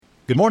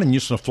Good morning,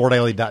 Houston of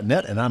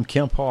FloorDaily.net, and I'm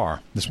Kemp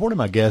Harr. This morning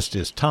my guest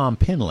is Tom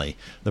Penley,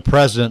 the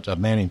president of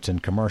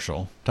Mannington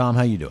Commercial. Tom,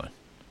 how you doing?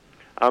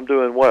 I'm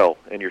doing well.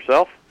 And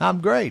yourself?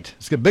 I'm great.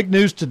 It's got big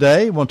news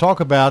today. We want to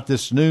talk about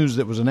this news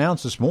that was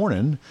announced this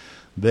morning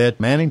that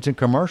Mannington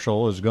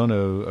Commercial is going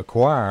to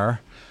acquire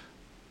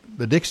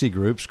the Dixie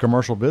Group's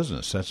commercial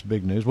business. That's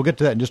big news. We'll get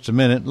to that in just a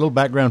minute. A little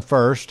background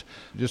first.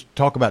 Just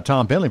talk about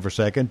Tom Penley for a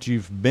second.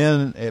 You've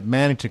been at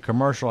Mannington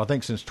Commercial, I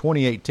think, since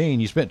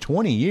 2018. You spent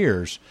 20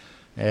 years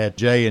at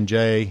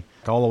J&J,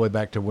 all the way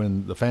back to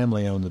when the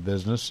family owned the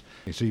business.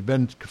 So you've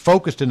been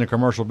focused in the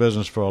commercial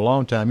business for a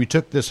long time. You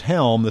took this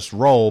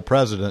role,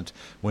 president,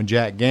 when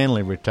Jack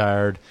Ganley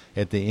retired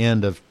at the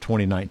end of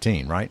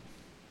 2019, right?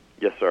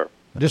 Yes, sir.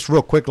 Just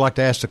real quick, I'd like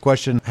to ask the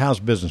question,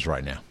 how's business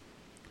right now?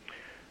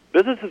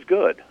 Business is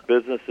good.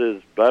 Business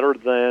is better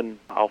than,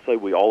 I'll say,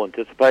 we all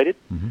anticipated.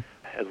 Mm-hmm.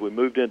 As we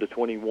moved into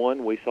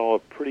 21, we saw a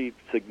pretty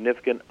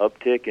significant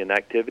uptick in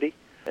activity,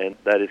 and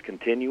that is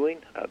continuing.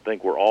 I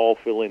think we're all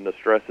feeling the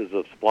stresses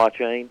of supply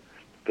chain,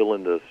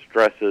 feeling the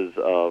stresses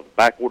of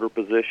backorder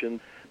positions,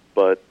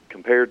 but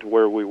compared to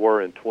where we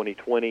were in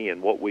 2020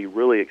 and what we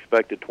really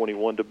expected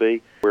 21 to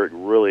be, we're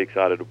really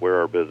excited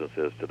where our business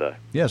is today.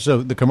 Yeah,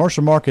 so the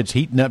commercial market's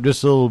heating up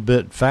just a little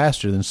bit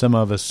faster than some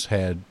of us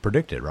had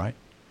predicted, right?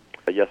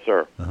 Yes,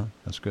 sir.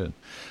 That's good.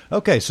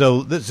 Okay,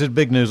 so this is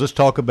big news. Let's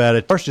talk about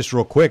it. First, just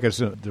real quick,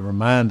 to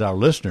remind our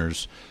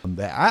listeners,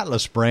 the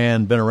Atlas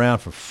brand been around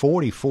for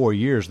 44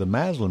 years, the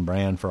Maslin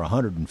brand for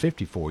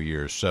 154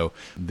 years. So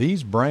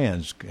these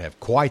brands have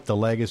quite the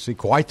legacy,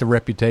 quite the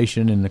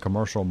reputation in the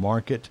commercial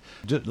market.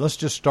 Let's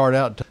just start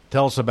out.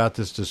 Tell us about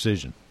this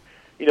decision.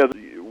 You know,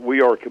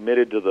 we are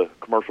committed to the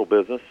commercial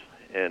business,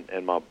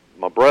 and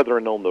my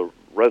brethren on the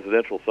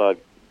residential side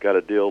got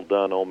a deal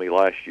done on me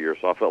last year,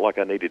 so I felt like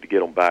I needed to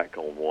get them back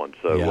on one.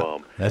 So yeah.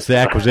 That's the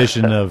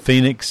acquisition of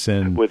Phoenix,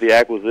 and with the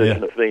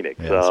acquisition of Phoenix.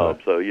 Right.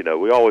 So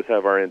we always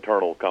have our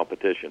internal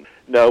competition.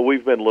 No,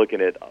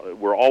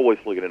 we're always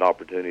looking at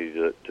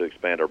opportunities to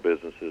expand our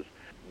businesses.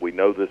 We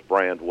know this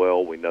brand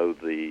well. We know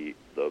the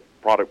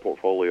product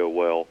portfolio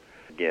well.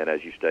 Again,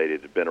 as you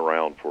stated, it's been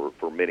around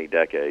for many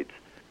decades,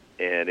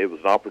 and it was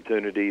an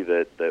opportunity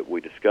that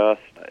we discussed,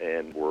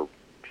 and we're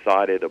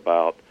excited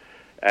about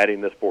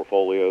adding this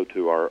portfolio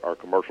to our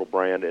commercial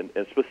brand, and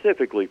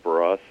specifically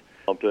for us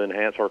to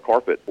enhance our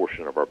carpet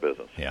portion of our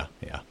business. Yeah.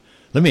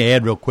 Let me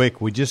add real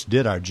quick, we just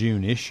did our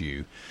June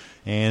issue,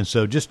 and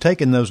so just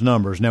taking those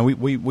numbers. Now,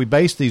 we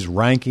base these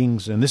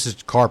rankings, and this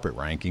is carpet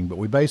ranking, but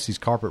we base these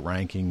carpet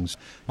rankings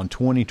on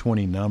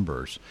 2020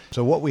 numbers.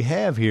 So what we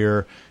have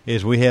here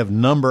is we have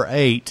number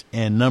 8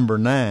 and number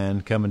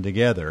 9 coming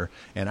together,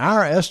 and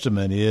our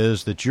estimate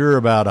is that you're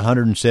about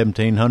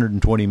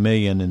 120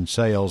 million in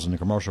sales in the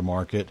commercial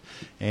market,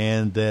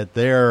 and that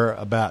they're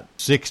about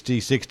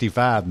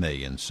 65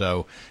 million.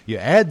 So you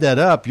add that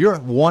up, you're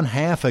one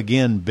half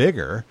again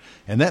bigger,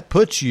 and that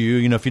puts you,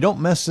 if you don't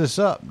mess this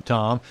up,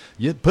 Tom,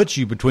 it puts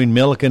you between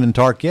Milliken and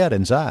Tarkett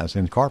in size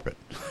in carpet.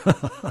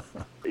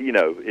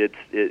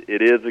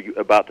 It is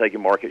about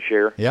taking market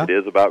share. Yeah. It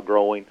is about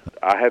growing.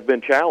 I have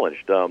been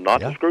challenged not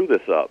to screw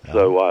this up. Yeah.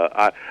 So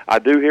I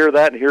do hear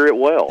that and hear it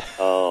well.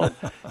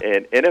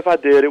 And if I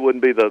did, it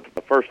wouldn't be the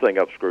first thing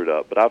I've screwed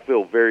up. But I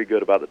feel very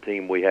good about the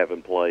team we have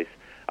in place.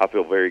 I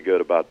feel very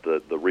good about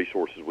the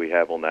resources we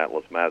have on the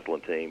Atlas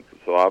Maslin team.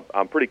 So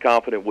I'm pretty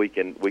confident we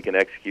can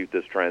execute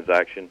this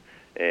transaction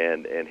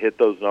and hit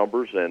those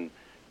numbers. And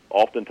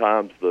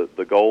oftentimes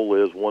the goal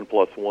is 1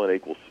 + 1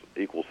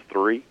 equals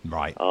 3.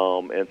 Right.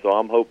 And so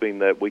I'm hoping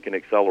that we can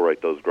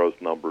accelerate those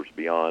growth numbers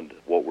beyond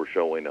what we're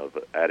showing of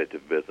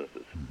additive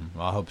businesses. Mm-hmm.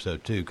 Well, I hope so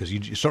too, because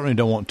you certainly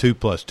don't want 2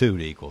 + 2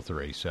 to equal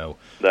 3. So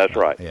that's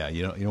right. Yeah,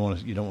 you don't want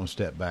to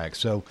step back.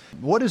 So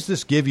what does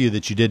this give you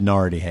that you didn't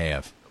already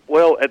have?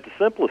 Well, at the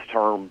simplest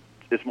term,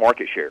 it's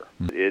market share.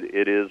 Mm-hmm.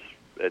 It is.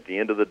 At the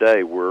end of the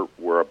day,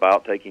 we're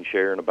about taking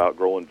share and about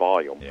growing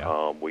volume.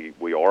 Yeah.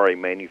 We are a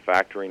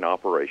manufacturing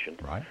operation,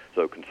 right?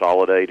 So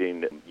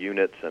consolidating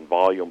units and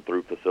volume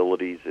through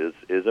facilities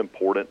is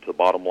important to the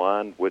bottom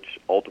line, which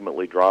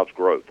ultimately drives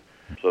growth.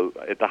 So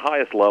at the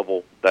highest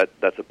level,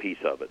 that's a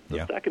piece of it.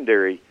 The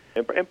secondary,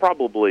 and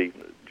probably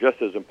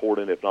just as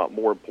important, if not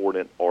more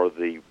important, are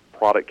the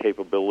product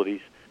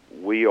capabilities.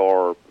 We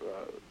are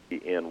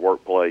in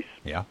workplace,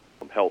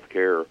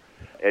 healthcare,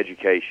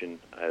 education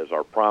as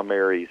our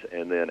primaries,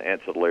 and then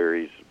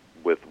ancillaries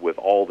with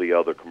all the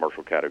other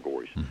commercial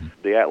categories. Mm-hmm.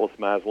 The Atlas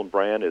Maslin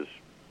brand is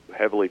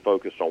heavily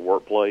focused on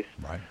workplace,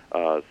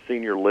 right.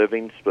 Senior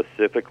living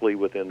specifically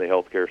within the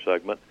healthcare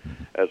segment,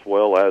 as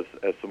well as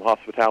some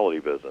hospitality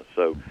business.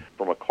 So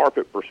from a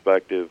carpet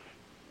perspective,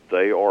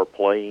 they are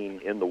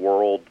playing in the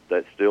world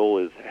that still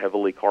is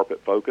heavily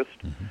carpet focused,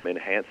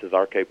 enhances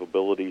our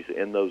capabilities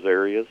in those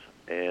areas,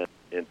 and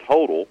in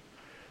total,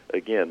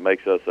 again,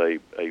 makes us a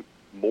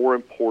more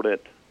important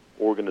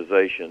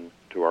organization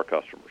to our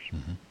customers.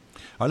 Mm-hmm.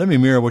 All right, let me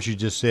mirror what you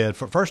just said.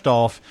 First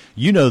off,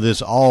 you know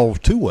this all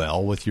too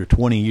well with your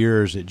 20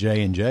 years at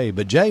J&J,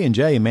 but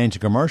J&J and Mannington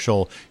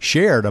Commercial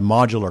shared a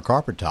modular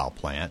carpet tile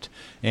plant,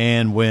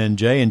 and when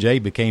J&J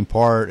became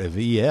part of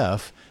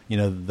EF,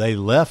 they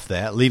left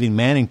that, leaving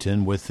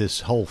Mannington with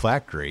this whole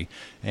factory.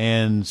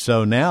 And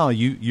so now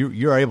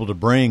you're able to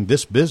bring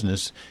this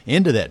business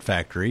into that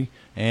factory,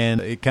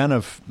 and it kind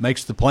of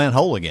makes the plant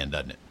whole again,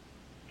 doesn't it?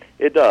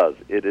 It does.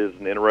 It is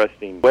an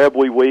interesting web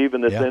we weave in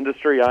this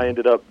industry. I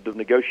ended up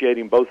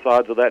negotiating both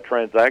sides of that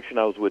transaction.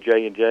 I was with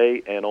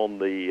J&J, and on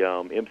the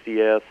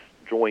MCS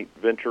joint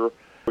venture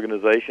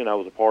organization, I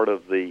was a part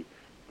of the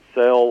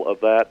sale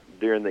of that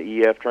during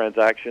the EF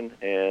transaction.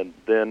 And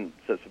then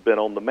since I've been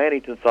on the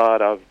Mannington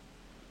side, I've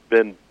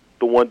been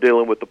the one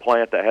dealing with the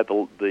plant that had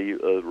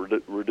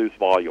the reduced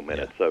volume in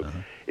it. So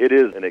it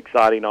is an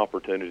exciting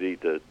opportunity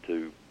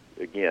to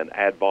again,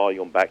 add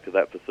volume back to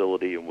that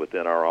facility and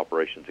within our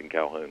operations in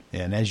Calhoun.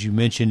 And as you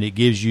mentioned, it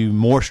gives you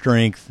more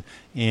strength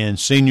in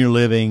senior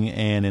living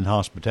and in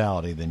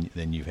hospitality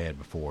than you've had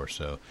before.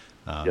 So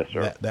yes,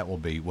 sir. That will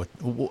be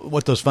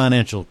what those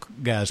financial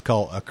guys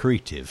call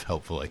accretive,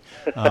 hopefully.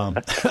 All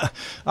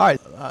right,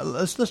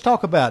 let's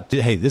talk about.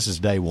 Hey, this is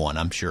day one.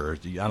 I'm sure.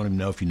 I don't even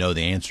know if you know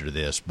the answer to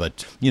this,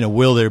 but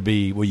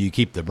will you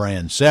keep the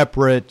brand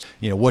separate?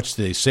 What's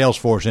the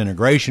Salesforce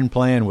integration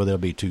plan? Will there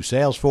be two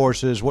sales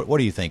forces? What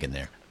are you thinking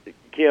there?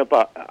 Kemp,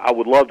 I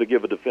would love to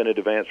give a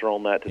definitive answer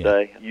on that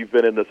today. Yeah. You've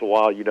been in this a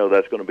while. You know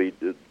that's going to be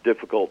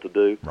difficult to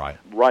do. Right.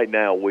 Right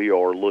now, we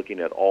are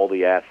looking at all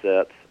the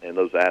assets, and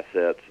those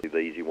assets, the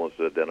easy ones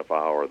to identify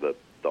are the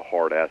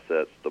hard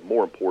assets. The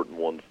more important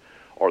ones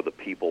are the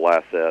people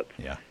assets.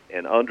 Yeah.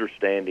 And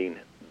understanding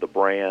the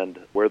brand,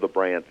 where the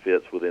brand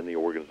fits within the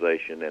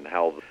organization, and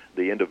how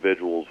the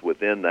individuals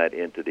within that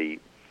entity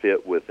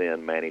fit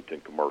within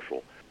Mannington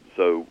Commercial.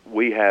 So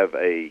we have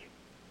a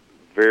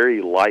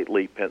very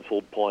lightly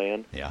penciled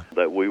plan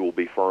that we will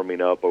be firming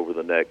up over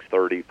the next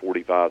 30,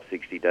 45,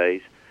 60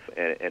 days.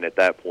 And at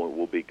that point,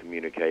 we'll be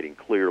communicating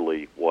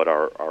clearly what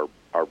our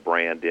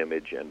brand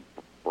image and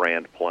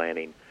brand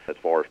planning as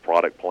far as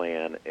product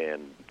plan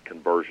and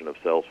conversion of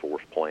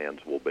Salesforce plans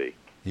will be.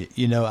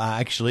 I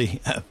actually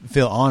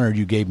feel honored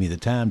you gave me the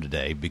time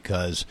today,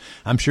 because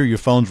I'm sure your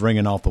phone's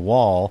ringing off the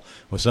wall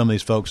with some of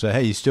these folks say,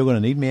 "Hey, you still going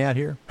to need me out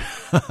here?"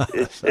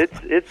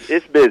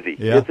 It's busy.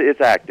 Yeah. It's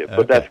active,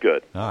 but that's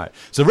good. All right.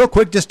 So real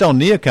quick, just on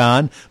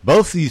Neocon,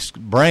 both these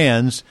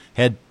brands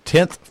had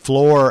 10th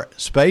floor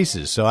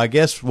spaces. So I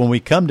guess when we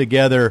come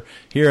together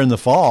here in the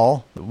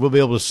fall, we'll be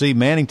able to see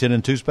Mannington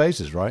in two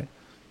spaces, right?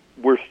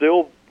 We're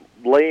still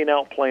laying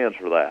out plans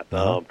for that,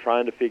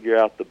 trying to figure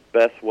out the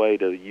best way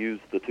to use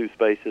the two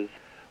spaces,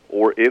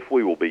 or if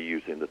we will be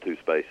using the two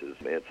spaces.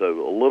 And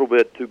so a little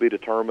bit to be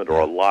determined,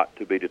 or a lot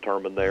to be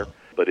determined there,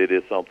 but it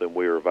is something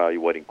we are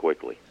evaluating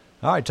quickly.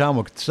 All right, Tom,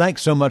 well,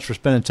 thanks so much for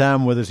spending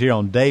time with us here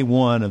on day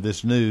one of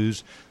this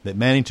news that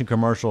Mannington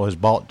Commercial has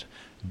bought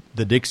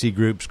the Dixie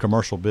Group's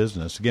commercial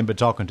business. Again, been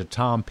talking to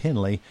Tom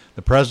Penley,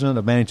 the president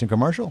of Mannington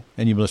Commercial,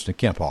 and you've been listening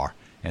to Kemp Harr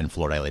and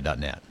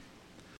FloorDaily.net.